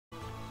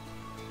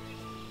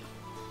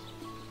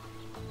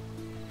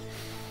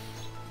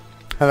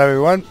Hello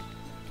everyone,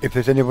 if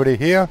there's anybody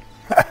here,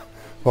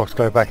 Fox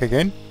go back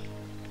again.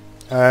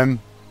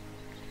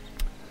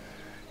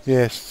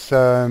 Yes,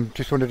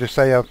 just wanted to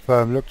say I've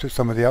looked at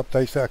some of the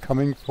updates that are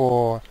coming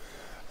for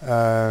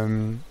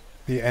the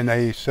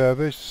NA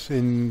service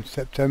in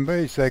September.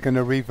 Is they're going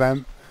to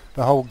revamp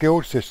the whole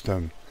guild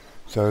system.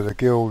 So the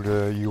guild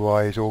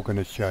UI is all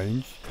going to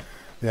change.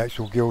 The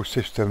actual guild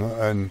system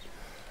and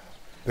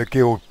the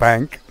guild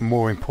bank,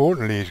 more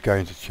importantly, is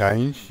going to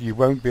change. You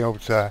won't be able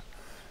to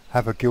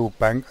have a guild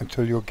bank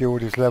until your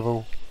guild is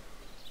level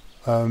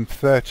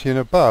 30 and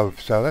above.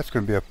 So that's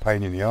going to be a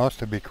pain in the arse,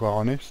 to be quite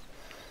honest.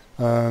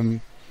 And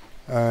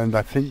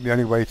I think the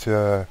only way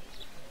to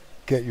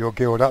get your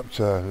guild up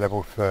to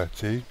level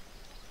 30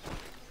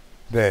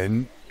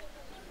 then,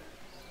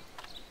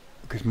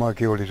 because my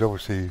guild is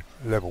obviously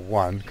level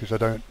 1 because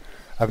I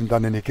haven't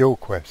done any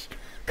guild quests.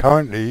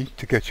 Currently,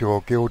 to get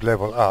your guild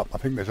level up, I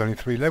think there's only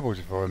 3 levels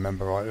if I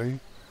remember rightly.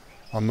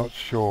 I'm not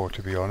sure,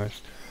 to be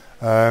honest.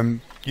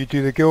 You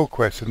do the guild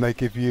quests and they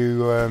give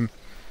you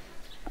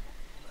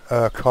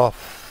a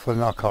cough,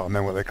 and I can't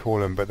remember what they call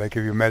them, but they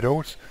give you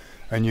medals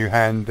and you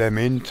hand them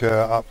in to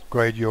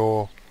upgrade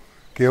your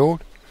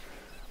guild.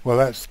 Well,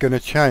 that's going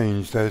to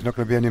change. There's not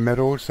going to be any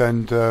medals,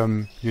 and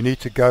you need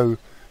to go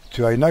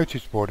to a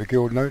notice board, a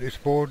guild notice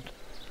board,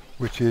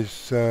 which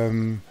is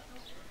where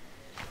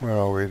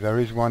are we? There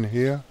is one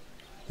here.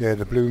 Yeah,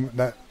 the blue,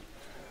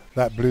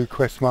 that blue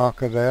quest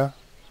marker there,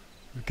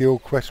 the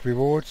guild quest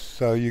rewards.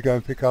 So you go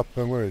and pick up,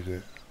 where is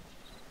it?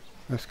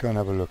 Let's go and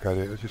have a look at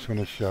it. I just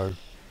want to show.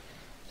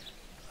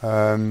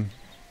 I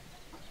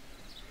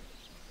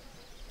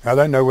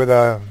don't know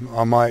whether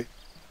I might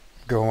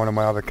go on one of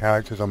my other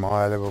characters, on my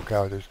higher level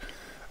characters,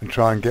 and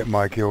try and get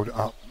my guild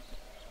up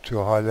to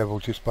a high level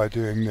just by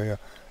doing the,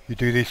 you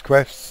do these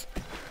quests,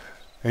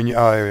 and you,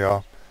 oh, here we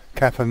are,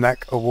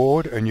 Kathanak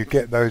award, and you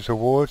get those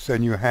awards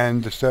and you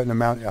hand a certain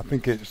amount, I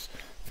think it's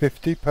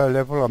 50 per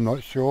level, I'm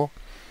not sure,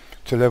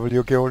 to level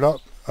your guild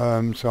up.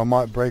 So I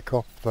might break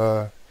off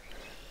the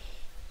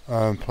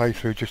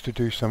playthrough just to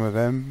do some of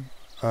them,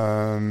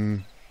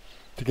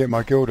 to get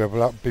my guild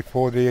level up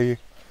before the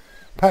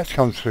patch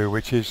comes through,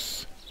 which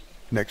is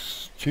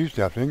next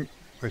Tuesday, I think.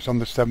 It's on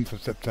the 7th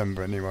of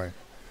September anyway.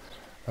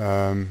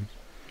 So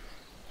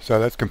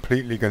that's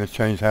completely going to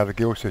change how the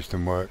guild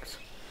system works.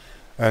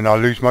 And I'll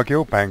lose my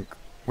guild bank,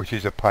 which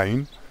is a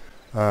pain.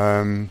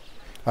 I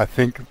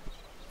think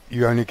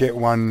you only get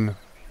 1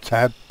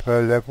 tab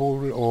per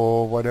level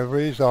or whatever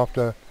it is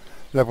after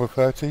level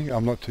 30.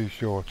 I'm not too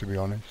sure, to be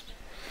honest.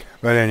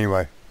 But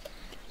anyway,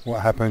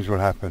 what happens will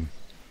happen.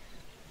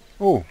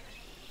 Oh,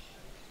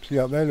 see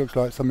up there, looks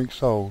like something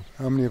sold.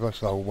 How many have I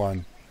sold?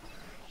 1.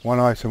 1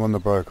 item on the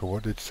broker.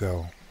 What did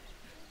sell?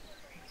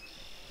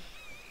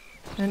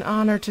 An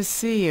honor to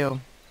see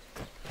you.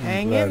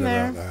 Hang in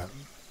there.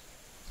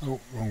 Oh,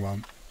 wrong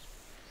one.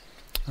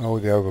 Oh,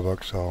 the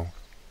overlook sold.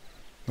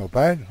 Not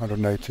bad.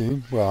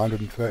 118. Well,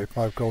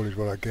 135 gold is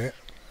what I get.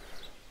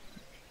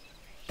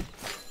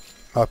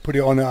 I put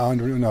it on at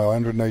 100. No,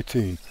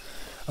 118.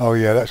 Oh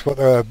yeah, that's what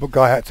the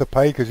guy had to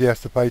pay because he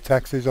has to pay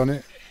taxes on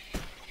it,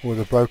 or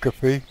the broker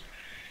fee.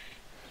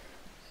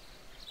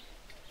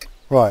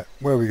 Right,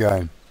 where are we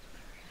going?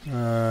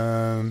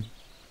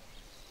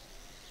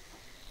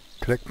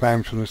 Collect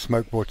clams from the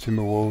smokeboard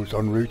timber walls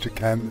en route to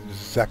Camp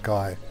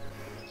Zakai.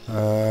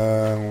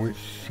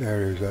 Which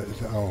area is that? Is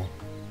that? Oh,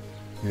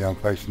 yeah, I'm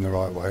facing the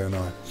right way, aren't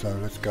I? So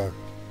let's go.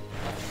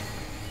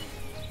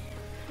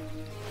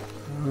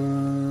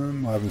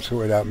 I haven't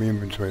sorted out my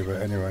inventory,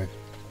 but anyway.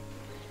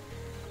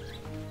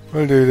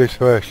 We'll do this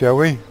first, shall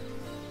we?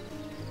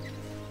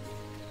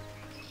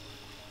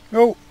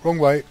 Oh, wrong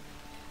way.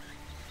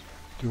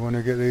 Do you want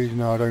to get these?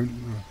 No, I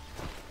don't.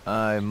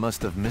 I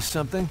must have missed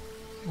something.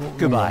 Oh,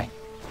 Goodbye.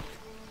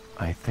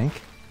 I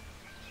think.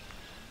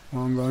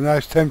 No,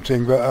 it's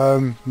tempting,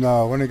 but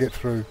no, I want to get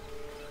through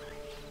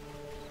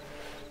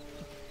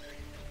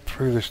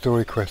the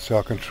story quest so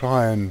I can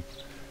try and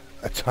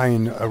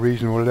attain a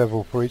reasonable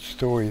level for each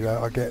story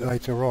that I get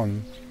later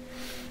on.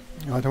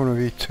 I don't want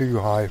to be too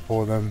high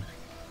for them.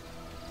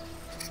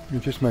 It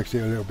just makes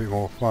it a little bit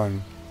more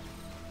fun.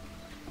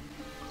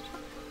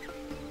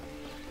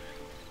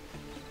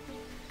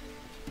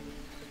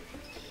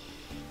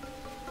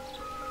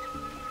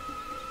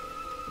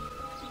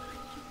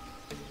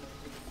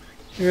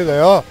 Here they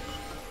are,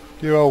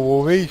 dear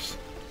old wolvies.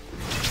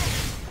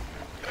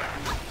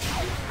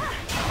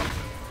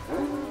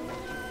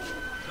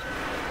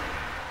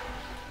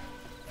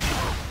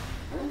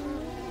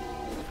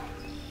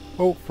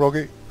 Oh,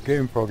 Froggy,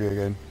 getting Froggy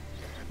again.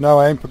 No,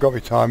 I ain't forgot my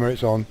timer,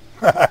 it's on.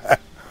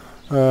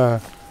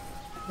 I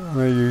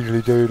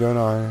usually do, don't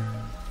I?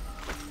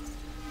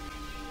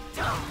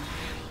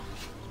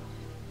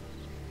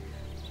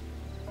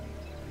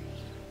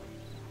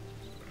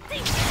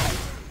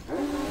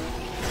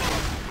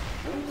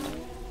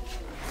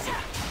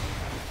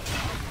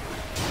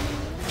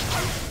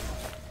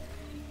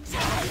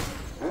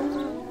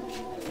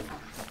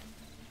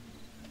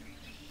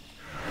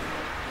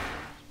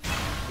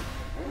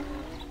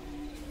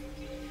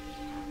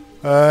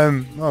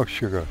 Oh,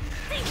 sugar.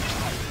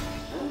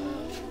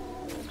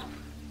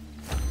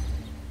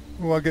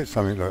 Oh, I get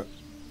something, look.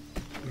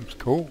 It's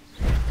cool.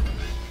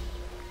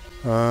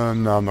 No,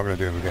 I'm not going to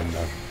do them again,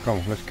 though. Come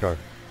on, let's go.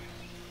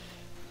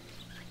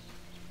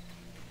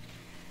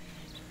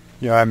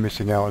 Yeah, I'm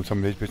missing out on some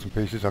of these bits and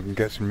pieces. I can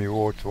get some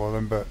rewards for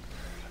them, but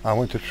I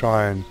want to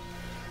try and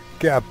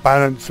get a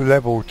balanced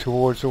level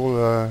towards all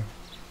the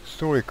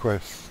story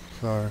quests.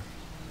 So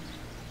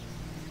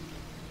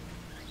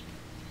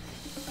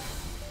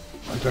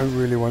I don't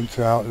really want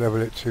to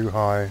out-level it too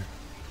high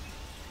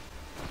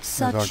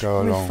as I Such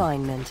go along.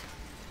 refinement.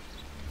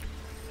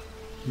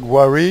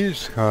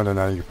 Worries, I don't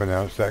know how you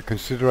pronounce that.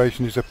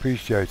 Consideration is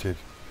appreciated,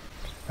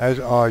 as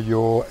are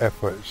your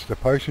efforts. The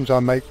potions I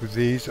make with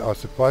these are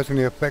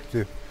surprisingly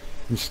effective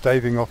in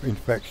staving off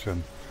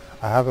infection.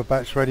 I have a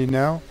batch ready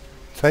now.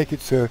 Take it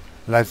to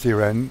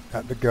Laziren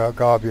at the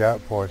Garby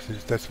outpost.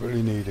 It's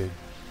desperately needed.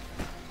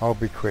 I'll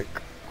be quick,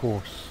 of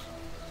course.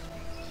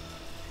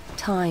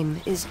 Time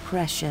is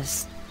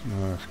precious.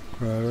 I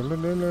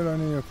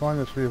need to find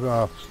the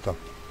 3.5 stuff.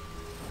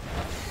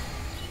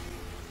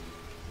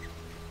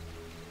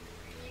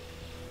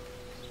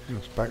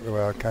 It's back the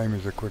way I came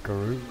is a quicker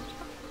route.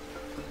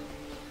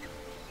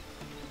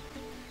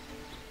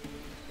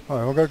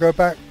 Alright, we're going to go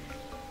back.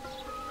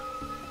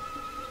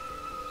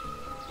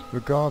 The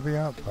Garby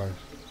outpost.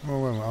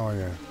 Oh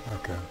yeah,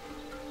 okay.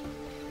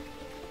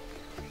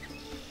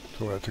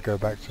 So I had to go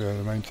back to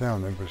the main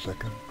town then for a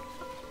second.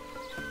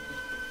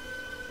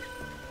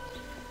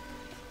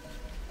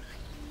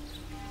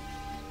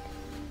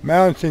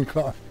 Mountain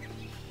climb.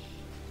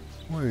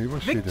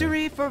 What's she doing?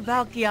 Victory for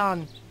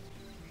Valkion.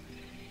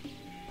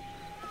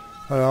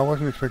 I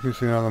wasn't expecting to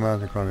see another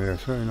mountain climber here.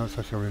 Certainly not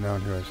such a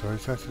renowned hero. So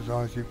is that as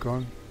high as you've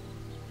gone?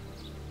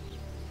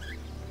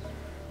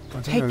 I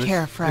don't Take know,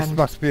 care, this friend.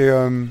 must be,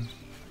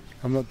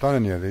 I've not done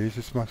any of these.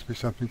 This must be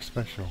something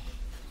special.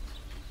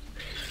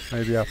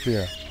 Maybe up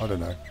here. I don't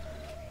know.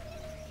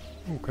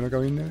 Oh, can I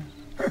go in there?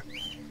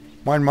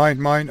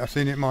 Mine. I've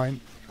seen it,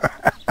 mine.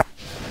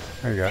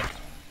 There you go.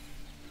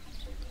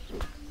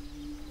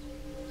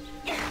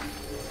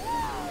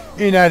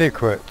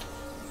 Inadequate.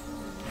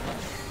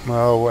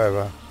 Well,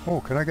 whatever. Oh,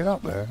 can I get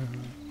up there?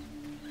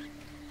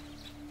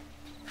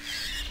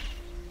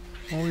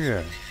 Oh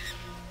yeah.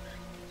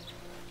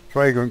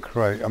 Fragrant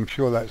crate. I'm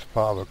sure that's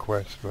part of a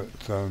quest, but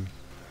I'm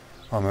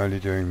only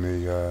doing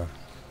the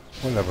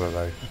what level are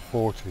they?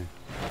 40.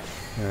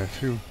 Yeah,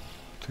 too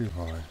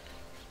high.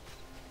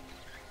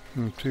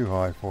 Too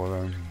high for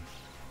them.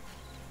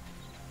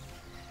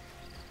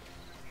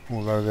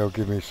 Although they'll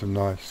give me some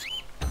nice.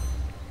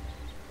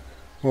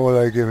 Or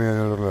they give me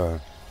a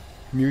little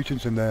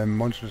mutants and their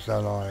monstrous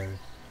allies.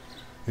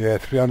 Yeah,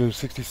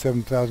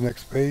 367,000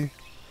 XP.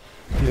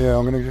 Yeah,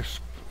 I'm gonna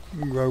just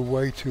go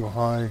way too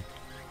high.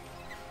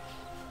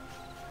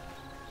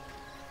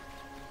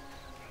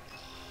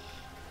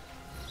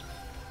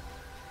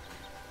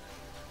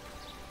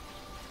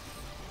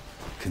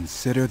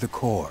 Consider the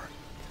core.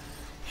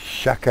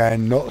 Shaka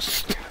and not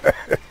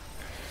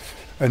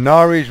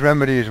Anari's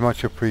remedy is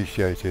much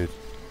appreciated,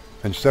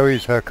 and so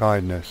is her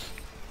kindness.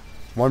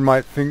 One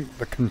might think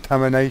the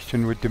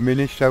contamination would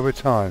diminish over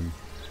time,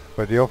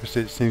 but the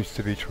opposite seems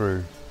to be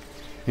true.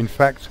 In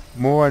fact,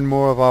 more and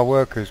more of our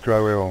workers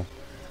grow ill,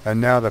 and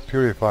now the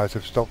purifiers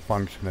have stopped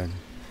functioning.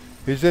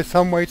 Is there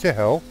some way to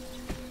help?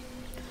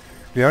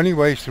 The only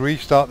way is to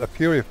restart the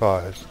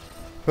purifiers.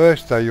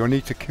 First though, you'll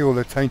need to kill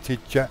the tainted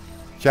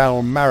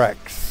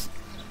Jalmaraks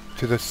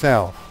to the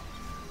south.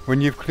 When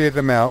you've cleared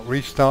them out,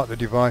 restart the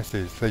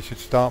devices. They should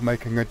start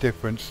making a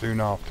difference soon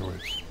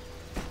afterwards.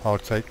 I'll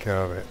take care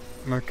of it.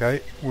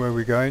 Okay, where are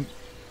we going?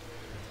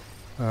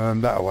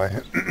 That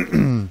way.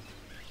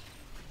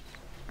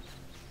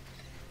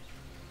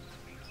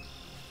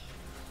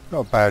 Not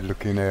a bad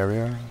looking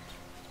area.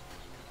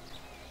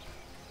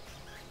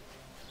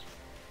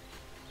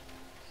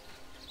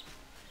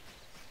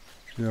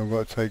 Yeah, I've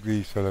got to take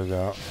these fellas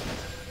out.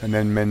 And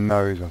then mend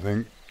those, I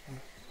think.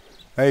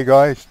 Hey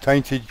guys,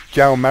 tainted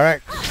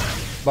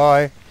Jalmaraks.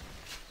 Bye.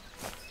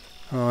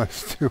 Oh,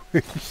 it's still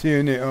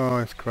seeing it. Oh,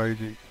 it's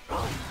crazy.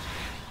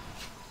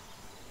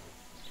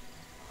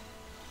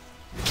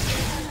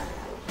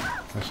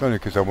 That's only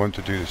because I want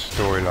to do the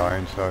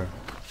storyline, so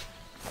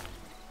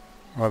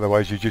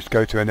otherwise you just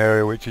go to an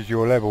area which is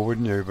your level,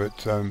 wouldn't you?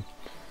 But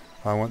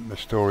I want the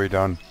story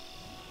done.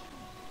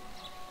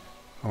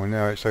 Oh,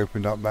 now it's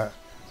opened up that.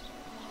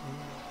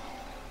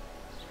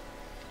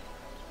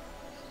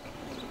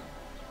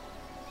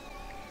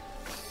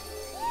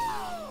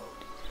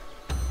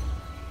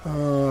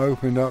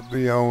 Opened up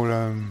the old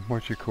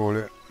what you call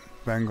it,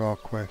 Vanguard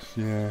quest,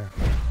 yeah.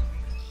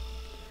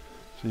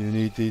 So you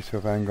need these for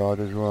Vanguard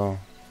as well.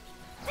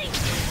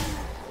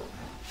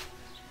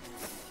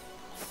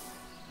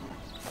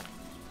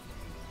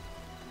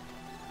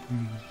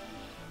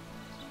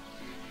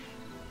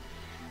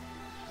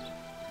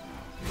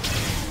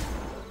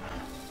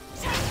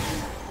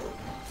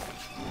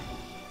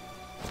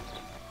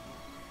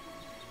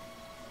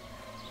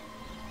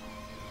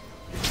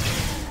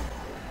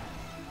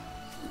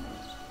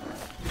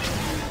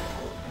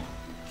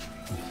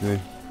 See?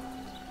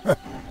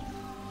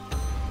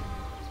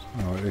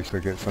 Oh, least I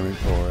get something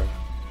for it.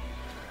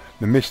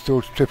 The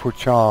Mistel's triple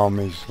charm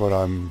is what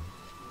I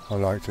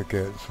like to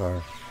get,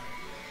 so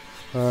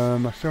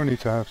I still need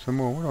to have some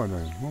more. What am I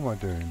doing? What am I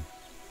doing?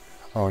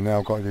 Oh, now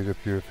I've got to do the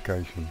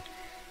purification.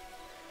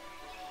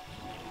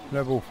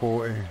 Level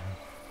 40. There's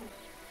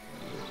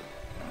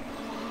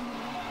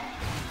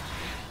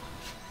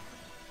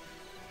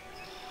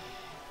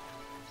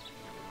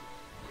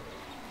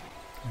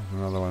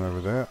another one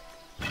over there.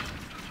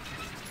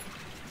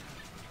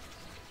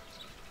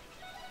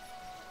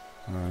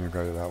 And I'm going to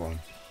go to that one.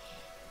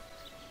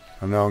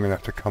 And now I'm going to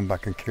have to come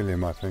back and kill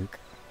him, I think.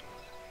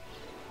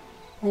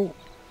 Oh.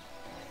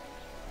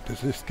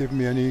 Does this give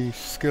me any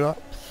skill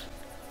ups?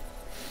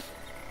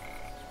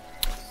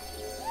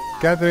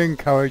 Gathering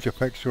courage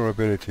affects your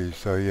abilities,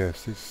 so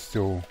yes, it's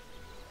still...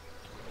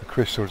 The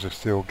crystals are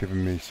still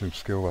giving me some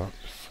skill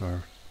ups,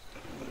 so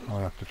I'll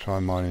have to try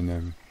mining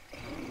them.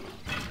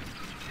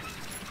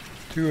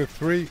 2 of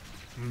 3.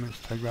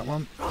 Let's take that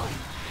one.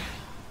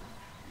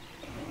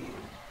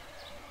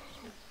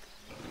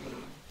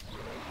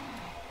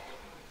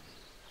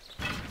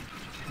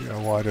 Get a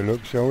wider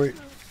look, shall we?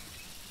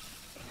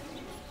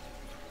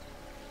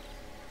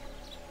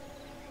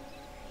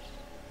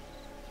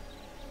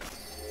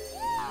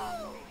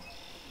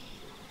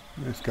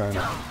 Let's go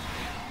now.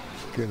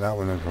 Get that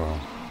one as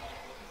well.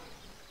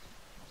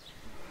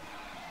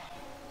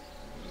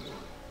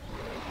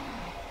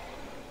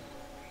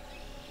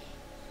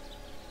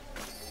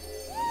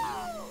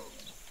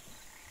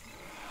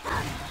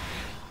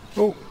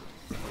 Oh!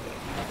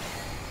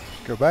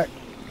 Let's go back.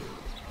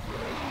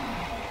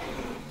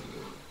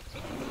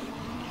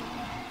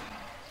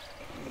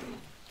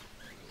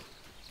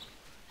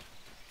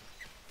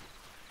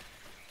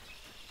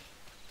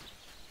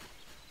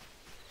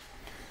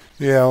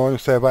 Yeah, I want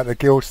to say about the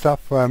guild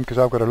stuff, because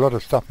I've got a lot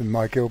of stuff in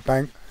my guild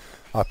bank.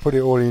 I put it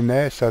all in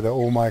there so that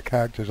all my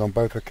characters on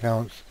both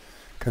accounts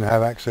can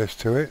have access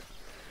to it.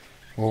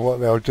 Well, what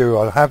they'll do,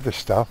 I'll have the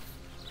stuff.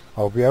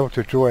 I'll be able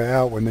to draw it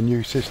out when the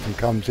new system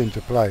comes into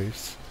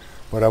place,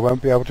 but I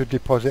won't be able to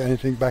deposit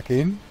anything back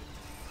in.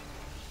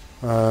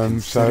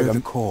 Consider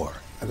the core.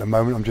 At the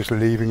moment I'm just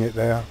leaving it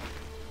there.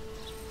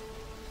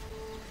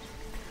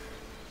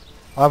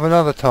 I have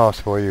another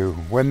task for you.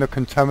 When the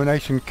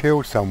contamination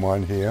kills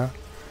someone here,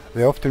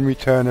 they often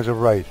return as a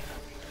wraith.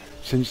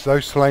 Since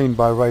those slain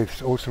by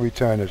wraiths also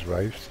return as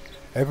wraiths,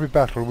 every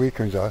battle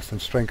weakens us and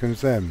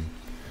strengthens them.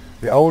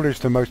 The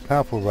oldest and most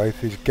powerful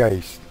wraith is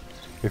Geist.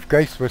 If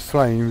Geist were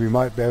slain, we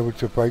might be able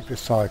to break the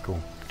cycle.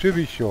 To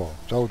be sure,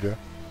 told you.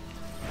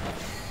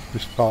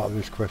 This part of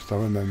this quest I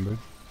remembered.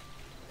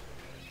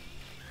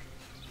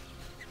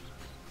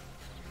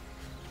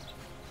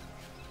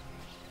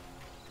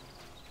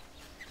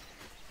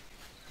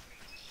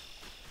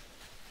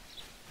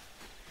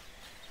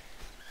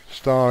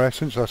 Star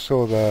Essence, I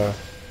saw the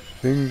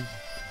thing,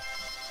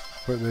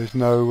 but there's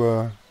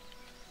no,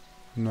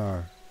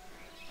 no.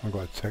 I've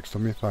got a text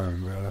on my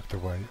phone, but I'll have to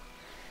wait.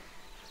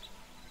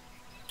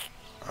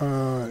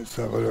 Let's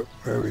have a look,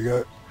 there we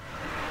go.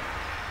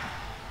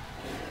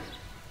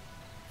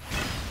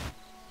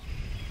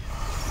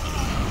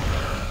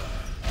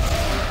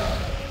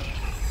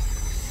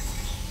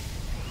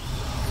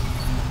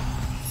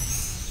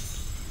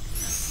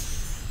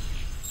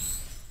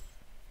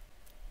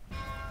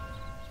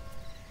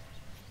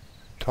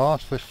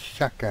 Task for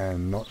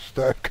Shakan, not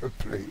stir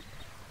complete.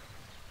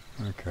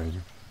 Okay.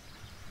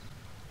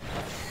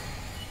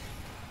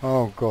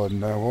 Oh god,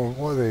 no,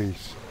 what are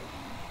these?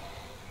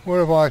 What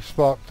have I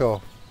sparked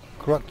off?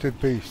 Corrupted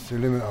beasts,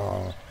 eliminate.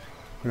 Oh, I'm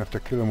gonna have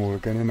to kill them all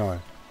again, ain't I?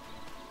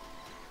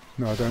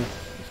 No, I don't.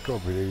 It's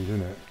gotta be these,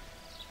 isn't it?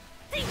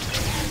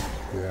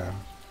 Yeah.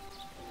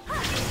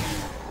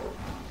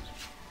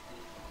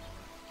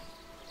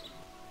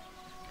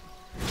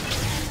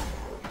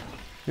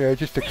 Yeah,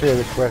 just to clear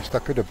the quest, I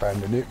could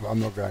abandon it, but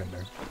I'm not going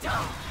to.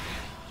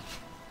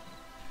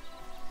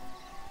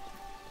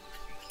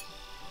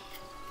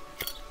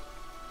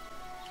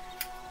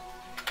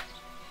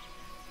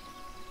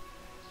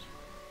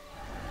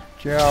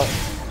 Ciao.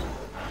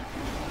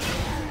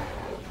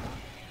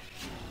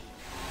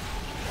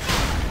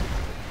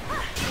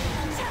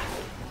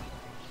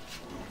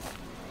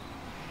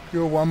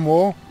 Kill one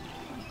more.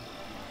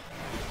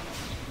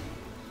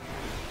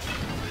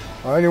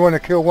 I only want to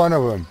kill one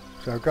of them,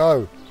 so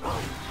go.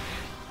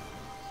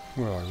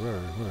 Where are you?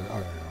 Oh,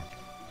 yeah.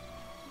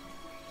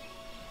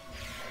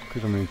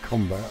 Because I'm in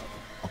combat,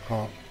 I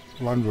can't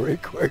run very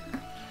quick.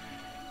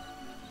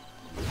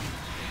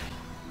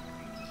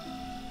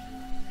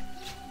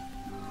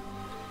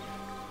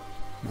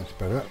 That's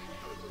better.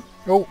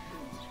 Oh,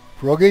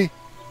 Froggy.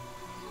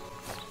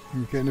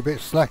 You're getting a bit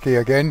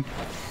slacky again.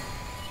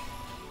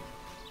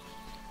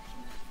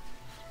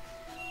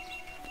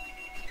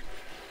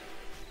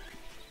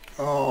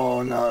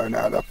 Oh no,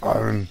 now the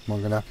phone. I'm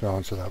going to have to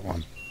answer that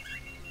one.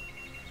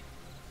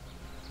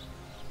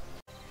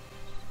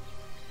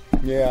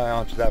 Yeah, I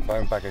answered that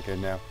phone back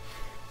again now.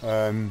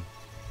 In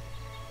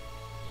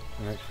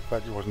actual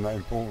fact it wasn't that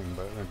important,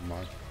 but never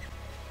mind.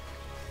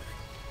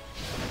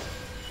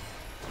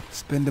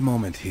 Spend a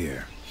moment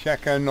here.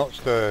 Shaka not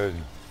stirred.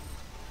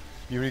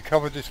 You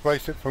recovered this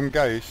bracelet from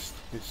Geist.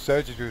 It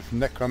surges with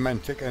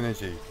necromantic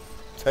energy.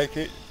 Take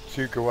it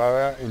to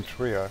Guara in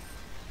Tria.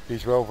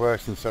 He's well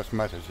versed in such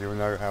matters. He will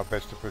know how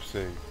best to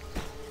proceed.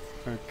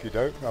 Okie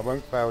doke, I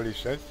won't fail, he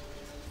says.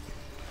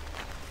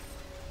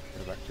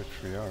 Go back to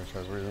Tria, it's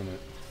over here, isn't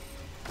it?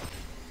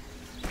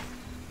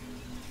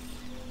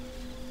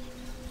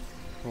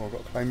 Oh, I've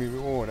got to claim my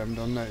reward, I haven't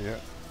done that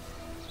yet.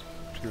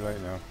 Too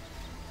late now.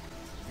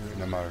 Do it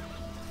in a mo.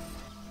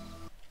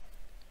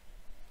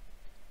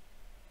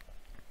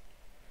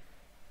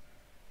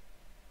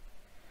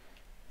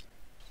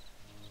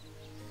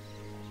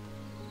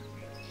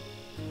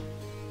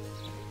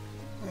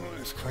 Oh,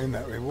 let's claim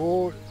that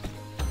reward.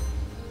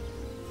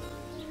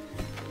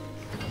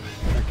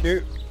 Thank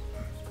you.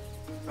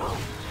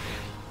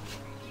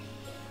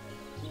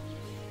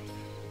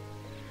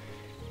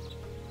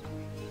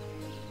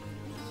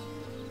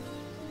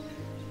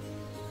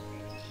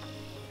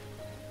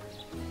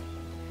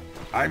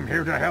 I'm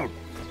here to help.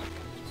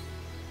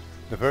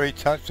 The very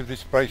touch of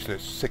this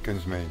bracelet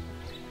sickens me.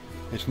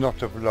 It's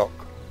not of luck,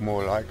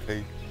 more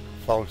likely.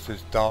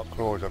 False's dark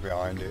claws are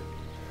behind it.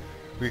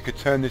 We could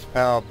turn this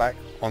power back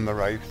on the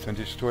wraiths and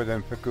destroy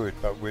them for good,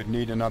 but we'd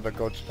need another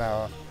god's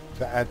power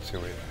to add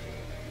to it.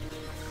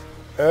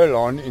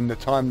 Erlon in the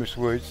Timeless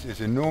Woods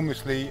is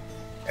enormously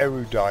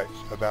erudite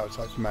about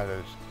such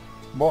matters.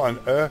 What on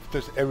earth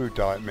does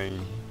erudite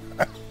mean?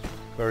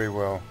 Very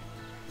well.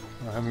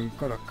 I haven't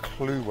got a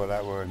clue what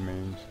that word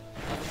means.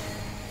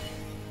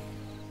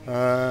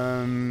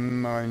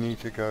 I need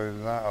to go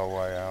that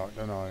way out,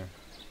 don't I?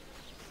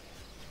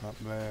 Up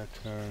there,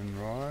 turn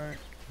right.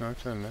 No,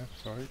 turn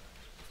left, sorry.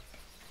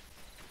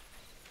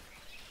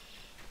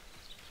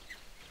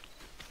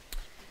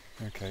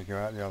 Okay, go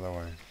out the other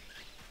way.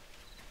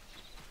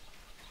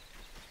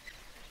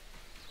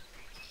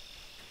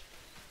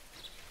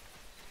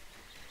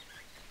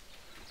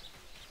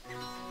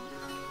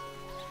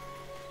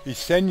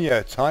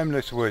 Isenia,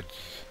 Timeless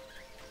Woods.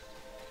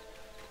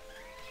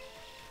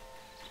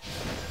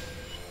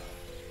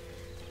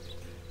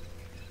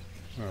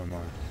 Where am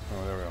I?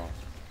 Oh, there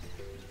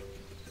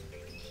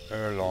we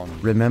are. Erlon.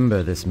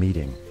 Remember this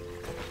meeting.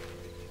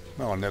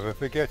 I'll never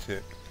forget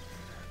it.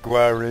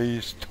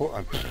 Guaris,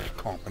 I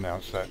can't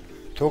pronounce that.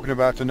 Talking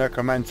about a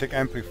necromantic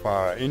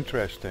amplifier.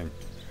 Interesting.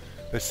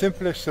 The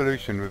simplest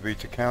solution would be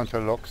to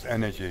counter Locke's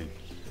energy.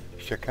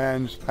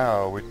 Shakan's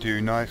power would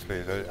do nicely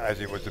as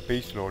it was the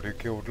Beast Lord who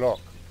killed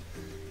Locke.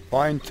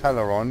 Find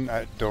Talaron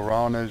at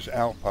Dorana's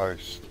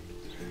outpost.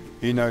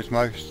 He knows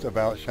most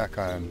about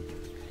Shakan.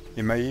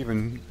 He may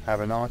even have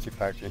an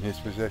artifact in his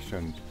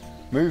possession.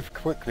 Move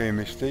quickly,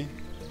 Misty.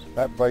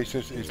 That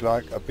bracelet is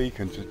like a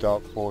beacon to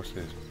dark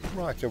forces.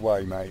 Right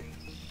away, mate.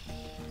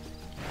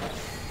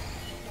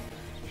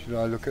 Should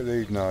I look at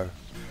these? No.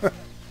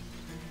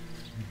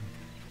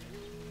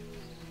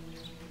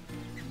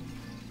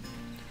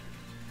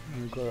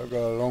 I've got to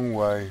go a long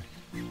way.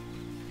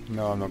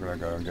 No, I'm not going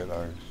to go and get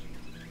those.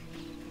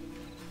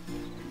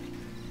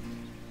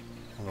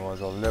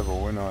 Otherwise I'll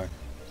level, won't I?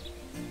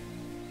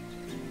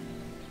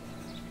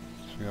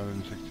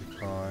 365.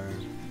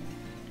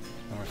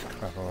 How much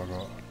crap have I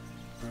got?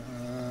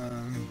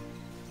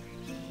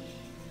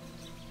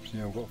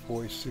 Yeah, I've got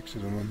 46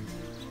 of them.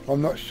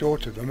 I'm not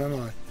short of them,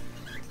 am I?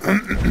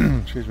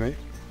 Excuse me.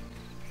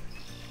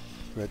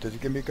 Where, does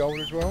it give me gold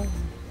as well?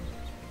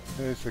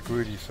 There's the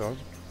greedy sod.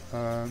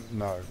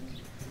 No.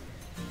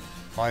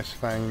 Ice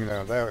Fang,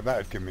 no, that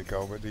would give me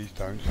gold, but these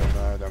don't, so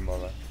no, don't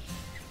bother.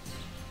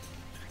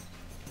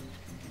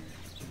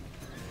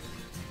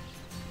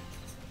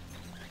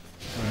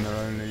 And they're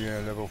only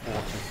level 40.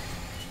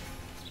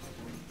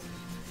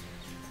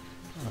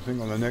 I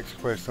think on the next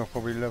quest I'll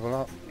probably level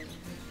up.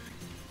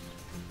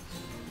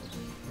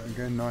 But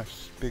again,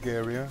 nice big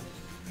area.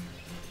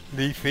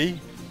 Leafy.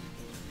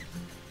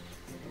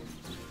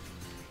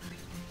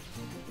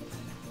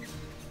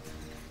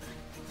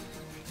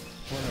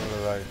 What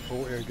are they?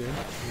 40 again?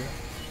 Yeah.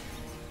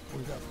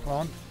 What's that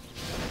plant?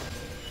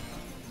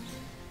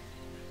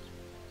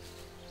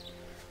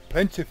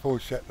 Plentiful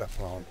Shetler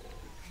plant.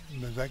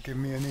 Does that give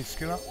me any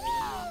skill ups?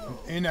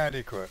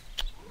 Inadequate.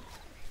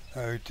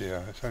 Oh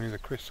dear, it's only the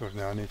crystals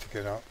now I need to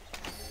get up.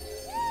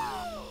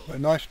 But a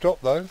nice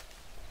drop though.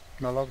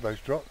 I love those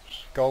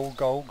drops. Gold,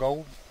 gold,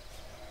 gold.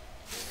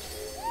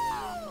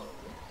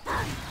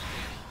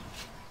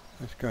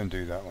 Let's go and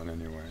do that one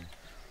anyway.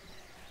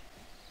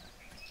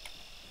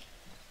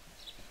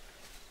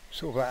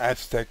 Sort of an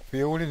Aztec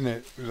feel, isn't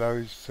it? With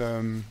those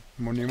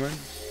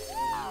monuments.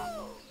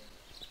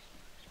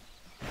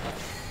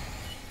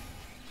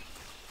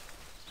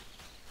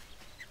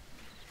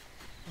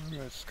 Look at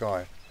that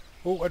sky.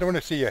 Oh, I don't want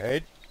to see your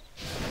head.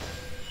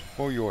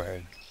 Or your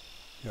head.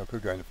 Yeah, I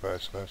could go in the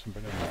first person,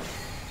 but never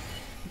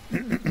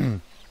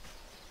mind.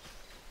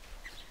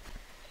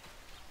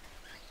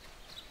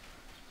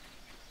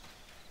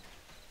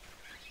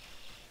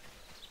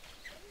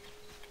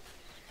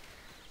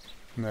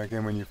 Now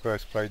again, when you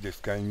first played this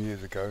game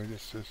years ago,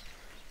 this was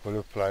full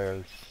of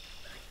players.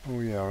 Oh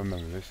yeah, I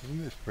remember this.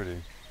 Isn't this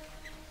pretty?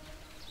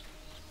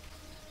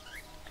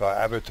 like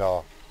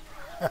Avatar.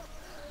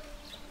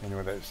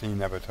 Anyone that's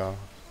seen Avatar?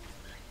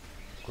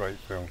 Great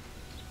film.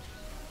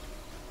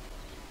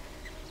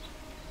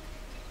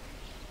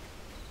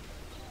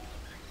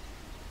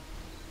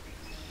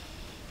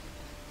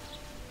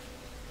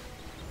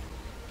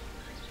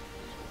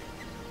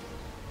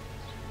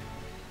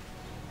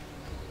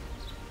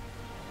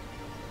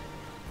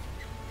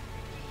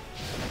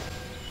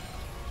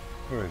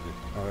 Where is it?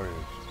 Oh, there he is.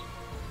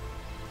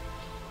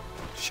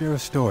 Share a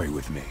story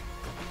with me.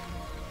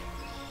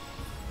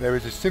 There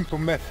is a simple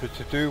method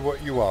to do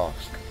what you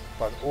ask,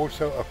 but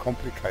also a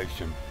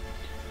complication.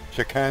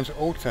 Shakan's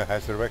altar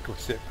has the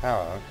requisite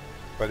power,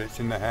 but it's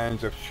in the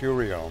hands of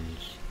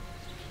Shurions.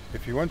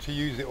 If you want to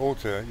use the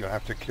altar, you'll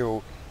have to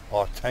kill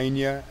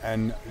Artania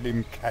and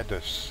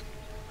Limcadus.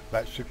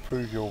 That should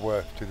prove your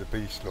worth to the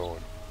Beast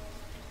Lord.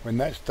 When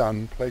that's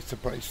done, place the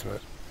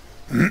bracelet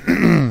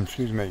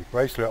excuse me,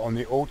 bracelet on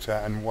the altar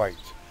and wait.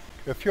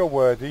 If you're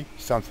worthy,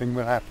 something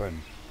will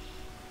happen.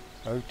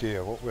 Oh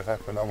dear, what will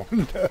happen, I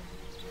wonder?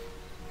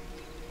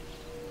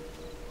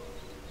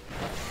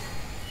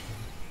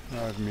 I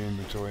have my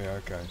inventory,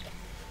 okay.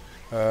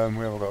 Where have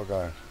I got to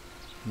go?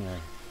 Yeah,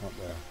 up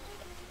there.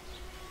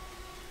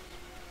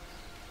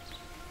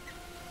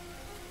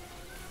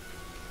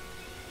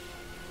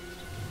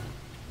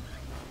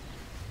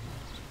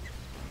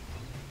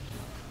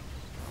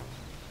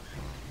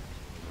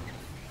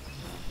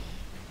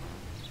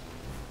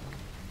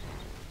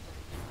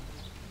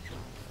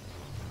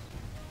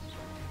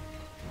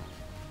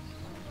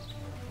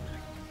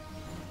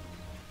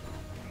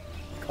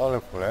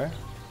 Colourful, eh?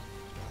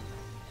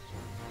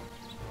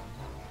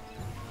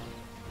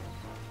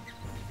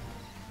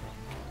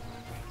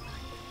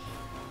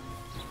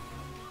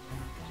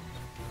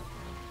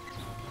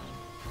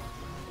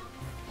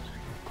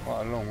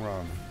 Quite a long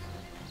run.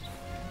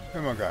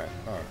 Where am I going?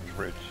 Oh,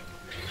 bridge.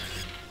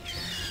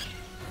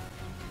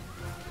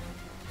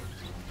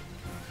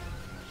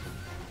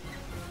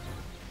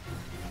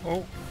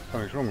 Oh,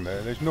 something's wrong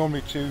there. There's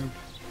normally two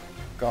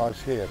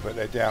guards here, but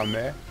they're down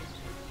there.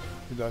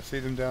 Did I see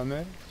them down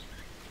there?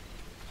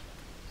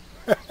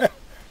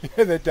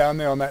 Yeah, they're down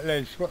there on that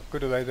ledge. What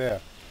good are they there?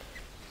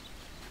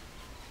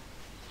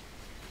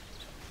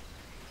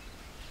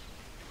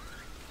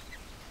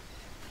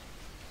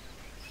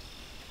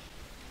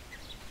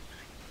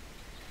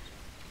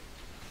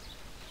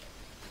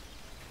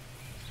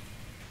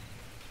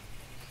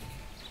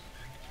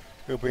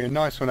 It'll be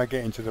nice when I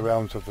get into the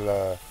realms of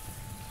the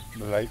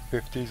late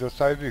 50s or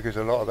so, because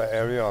a lot of that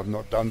area I've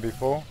not done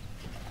before,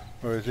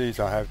 whereas these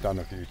I have done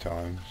a few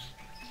times.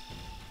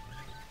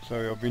 So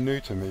it'll be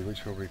new to me,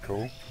 which will be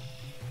cool.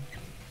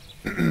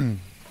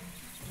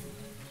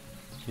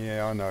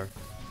 Yeah, I know.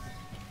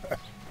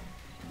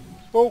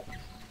 Oh!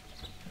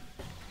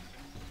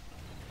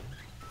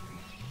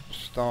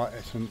 Star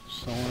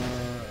Essence,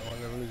 what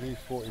level is he?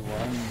 41.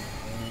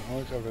 Oh,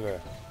 it's over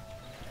there.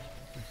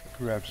 Let's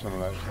grab some of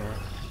that, shall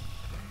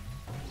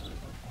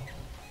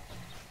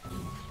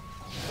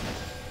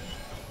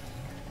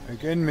we?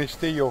 Again,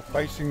 Misty, you're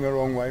facing the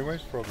wrong way.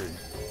 Where's Froggy?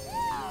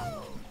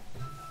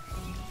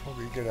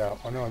 Froggy, get out.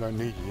 I know I don't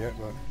need you yet,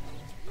 but...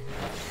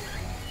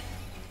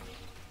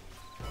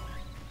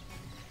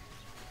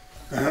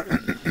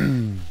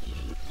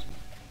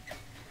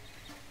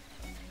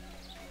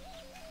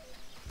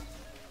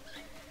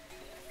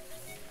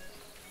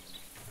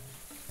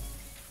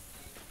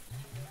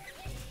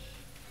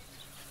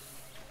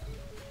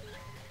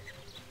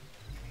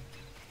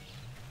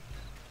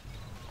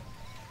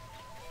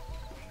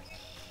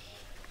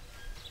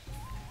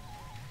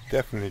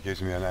 Definitely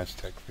gives me an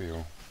Aztec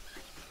feel.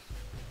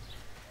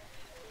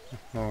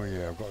 Oh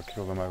yeah, I've got to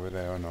kill them over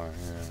there, haven't I? Yeah.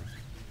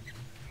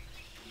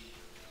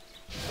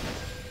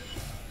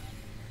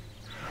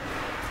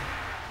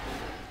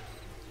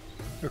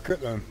 Look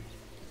at them.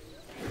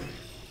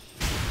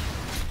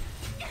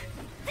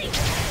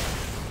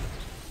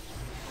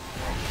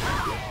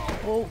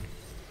 Oh!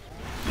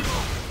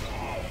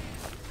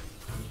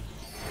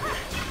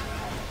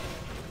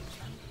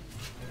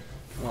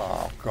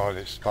 Oh god,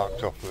 it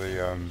sparked off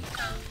the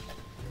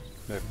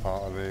they're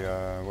part of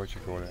the what do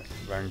you call it?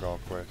 Vanguard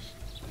quest.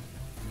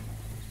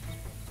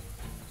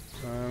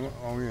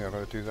 Oh yeah, I've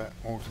got to do that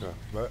altar,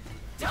 but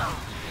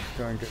let's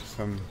go and get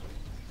some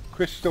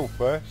crystal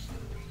first.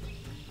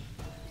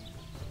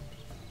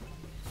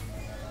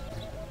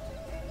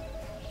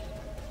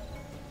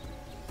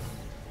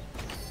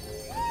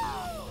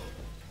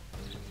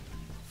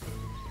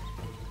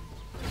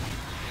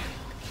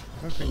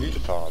 I don't think he's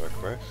part of the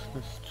quest.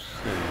 Let's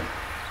see.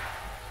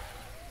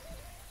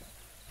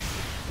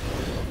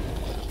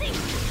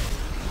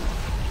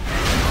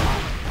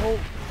 Oh!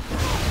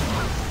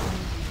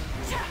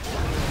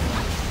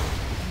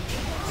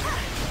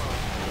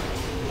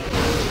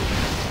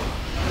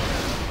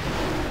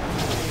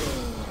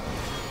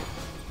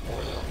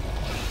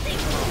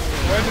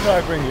 Where did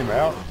I bring him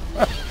out?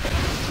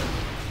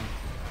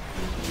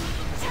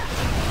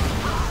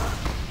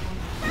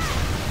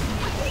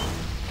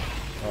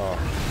 Oh,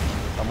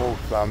 I'm all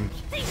thumbed.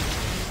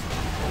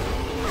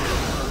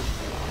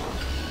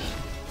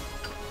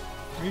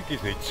 He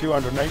gives me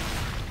 208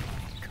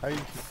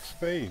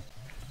 KXP.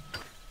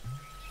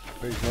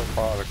 But he's not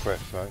part of the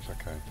quest, so it's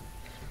okay.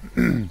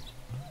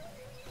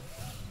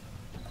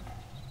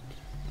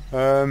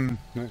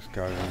 Let's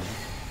go then.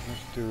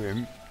 Let's do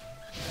him.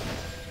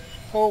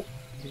 Oh!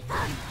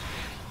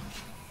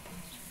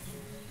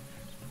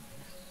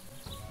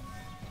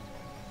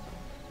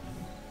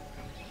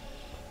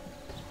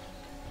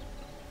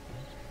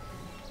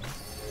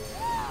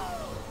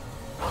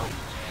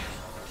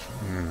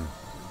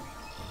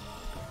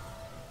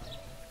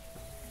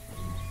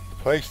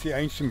 Place the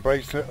ancient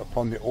bracelet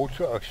upon the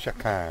altar of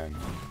Shakan.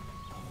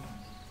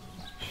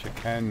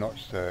 Shakan not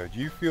stirred.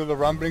 You feel the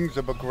rumblings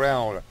of a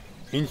growl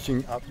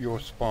inching up your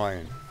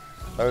spine.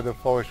 Though the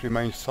forest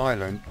remains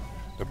silent,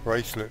 the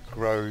bracelet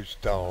grows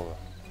dull,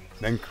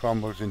 then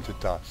crumbles into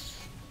dust.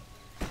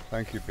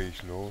 Thank you,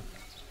 Beast Lord.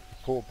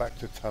 Report back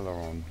to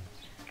Teleron.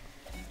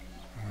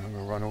 I'm going to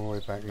run all the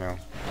way back now.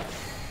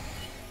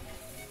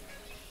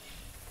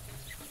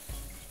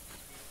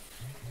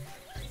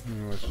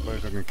 I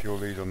suppose I can kill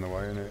these on the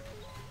way, innit?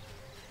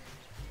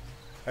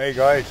 Hey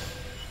guys!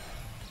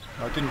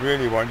 I didn't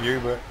really want you,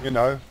 but you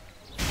know.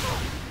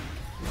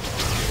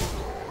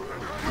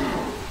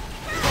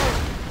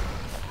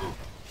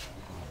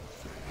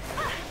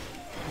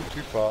 Not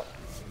too far.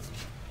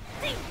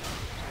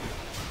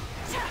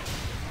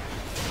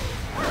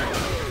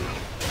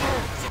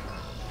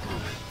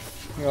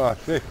 Ah,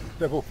 see,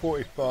 level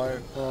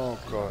 45. Oh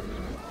god.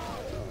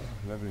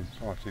 Leveling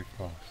far too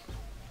fast.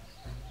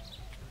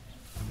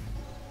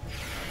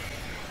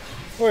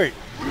 Wait!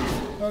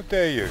 How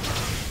dare you!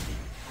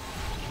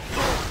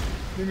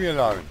 Leave me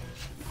alone.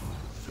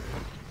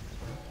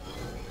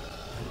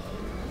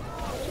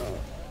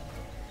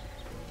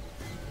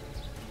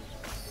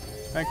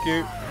 Thank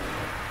you.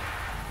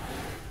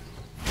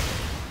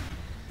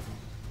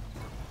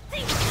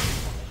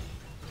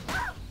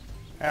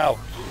 Ouch!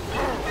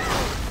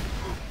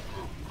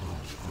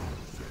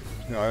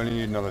 No, I only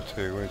need another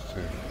two. Where's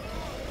two?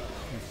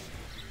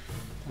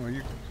 Well,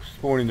 you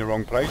spawned in the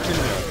wrong place, didn't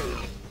you?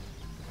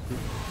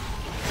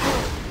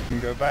 You can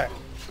go back.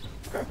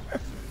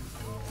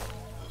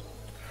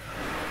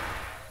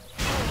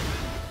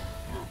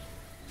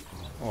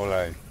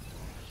 Ole.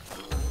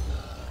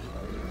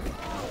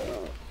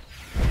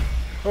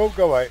 Oh,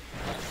 go away.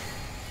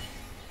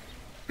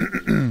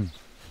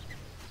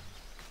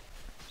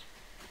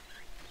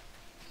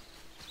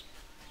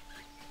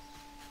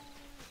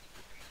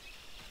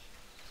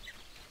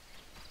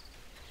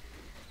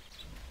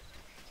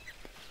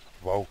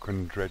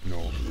 Vulcan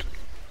Dreadnought.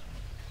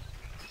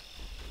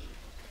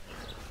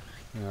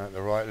 Yeah, at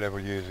the right level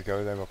years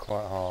ago they were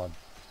quite hard.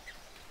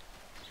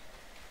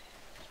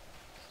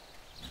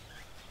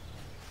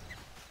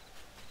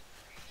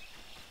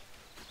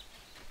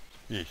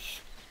 Yeesh.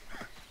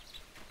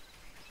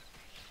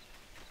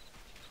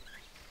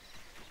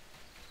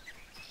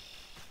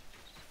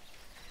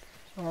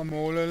 I'm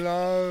all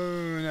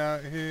alone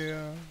out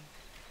here.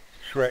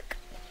 Shrek.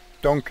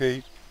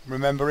 Donkey.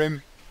 Remember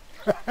him?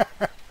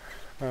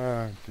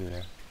 Oh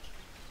dear.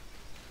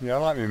 Yeah, I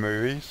like me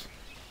movies.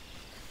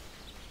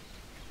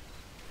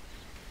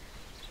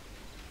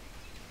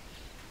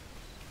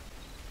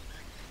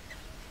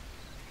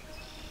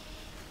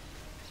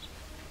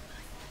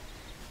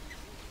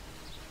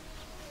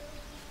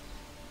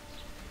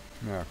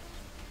 No.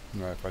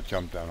 No, if I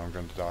jump down I'm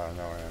going to die, I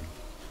know I am.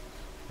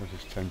 It's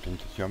just tempting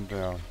to jump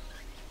down.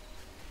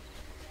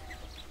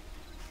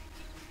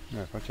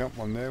 No, if I jump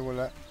on there, will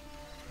that...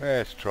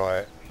 Let's try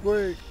it.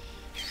 Whee!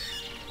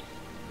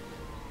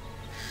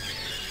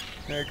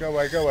 Yeah, go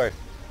away, go away.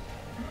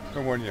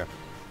 Don't want you.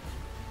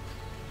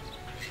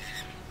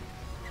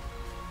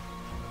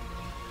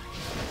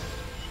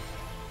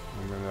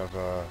 I'm going to have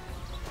a...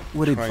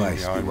 What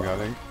advice behind do me, I? I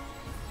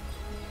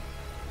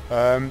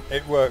think.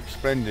 It works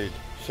splendid.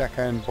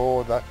 Shakan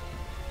bore that...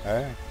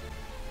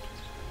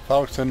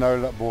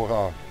 Falsanola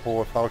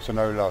bore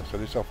Falsanola, so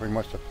this offering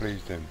must have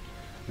pleased him.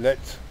 Let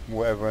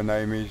whatever her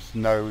name is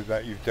know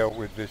that you've dealt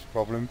with this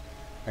problem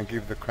and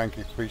give the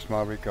cranky priest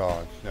my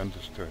regards.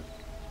 Understood.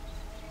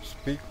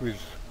 Speak with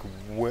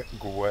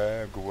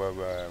Guer.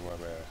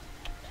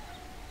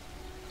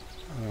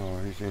 Oh,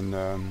 he's in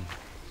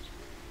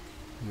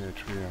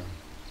Tria.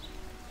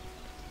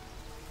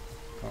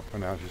 Can't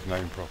pronounce his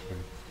name properly.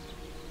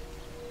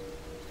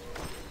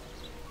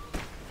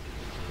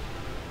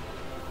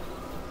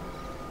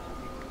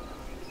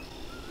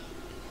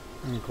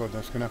 Oh god,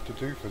 that's going to have to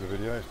do for the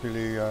video. It's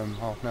nearly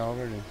half an hour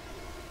already.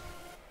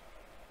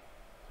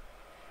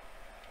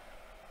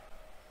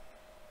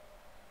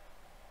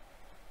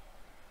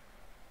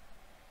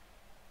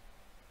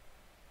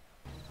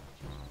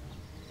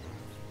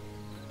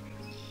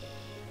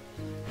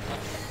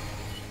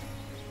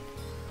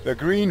 The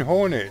Green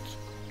Hornet.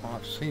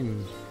 I've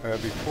seen her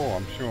before,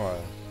 I'm sure.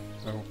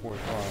 Level 45,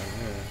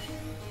 yeah.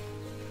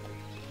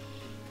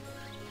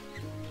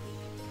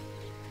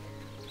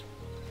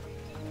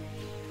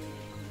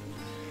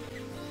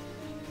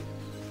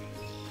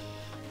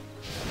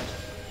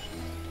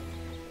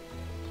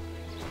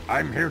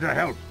 I'm here to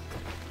help.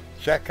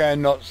 Shakan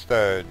not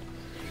stirred.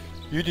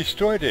 You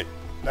destroyed it.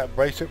 That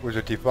bracelet was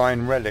a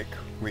divine relic.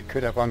 We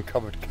could have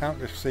uncovered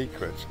countless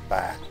secrets.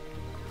 Bah.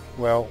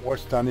 Well,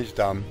 what's done is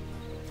done.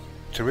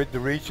 To rid the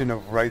region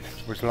of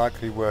wraiths was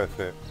likely worth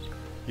it.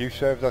 You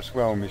served us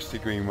well,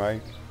 Mr. Greenway,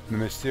 and the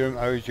Mysterium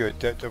owes you a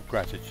debt of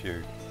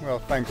gratitude. Well,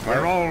 thanks,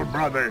 We're mate. all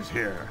brothers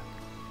here.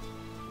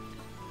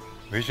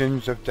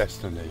 Visions of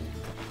Destiny.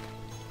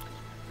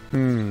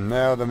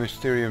 Now the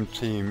Mysterium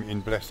team in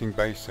Blessing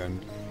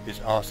Basin is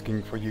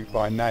asking for you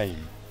by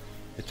name.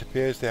 It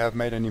appears they have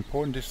made an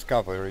important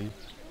discovery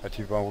that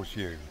involves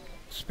you.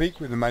 Speak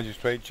with the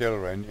Magistrate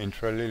Gelren in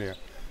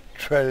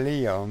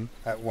Trellion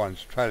at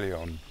once.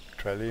 Trellion.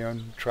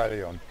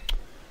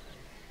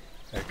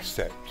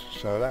 Accept.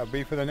 So that'll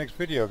be for the next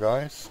video,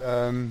 guys.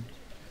 So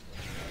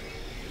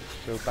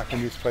back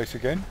in this place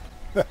again.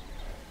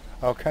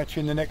 I'll catch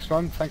you in the next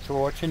one. Thanks for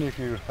watching if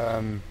you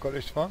got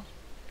this far.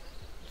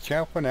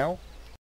 Ciao for now.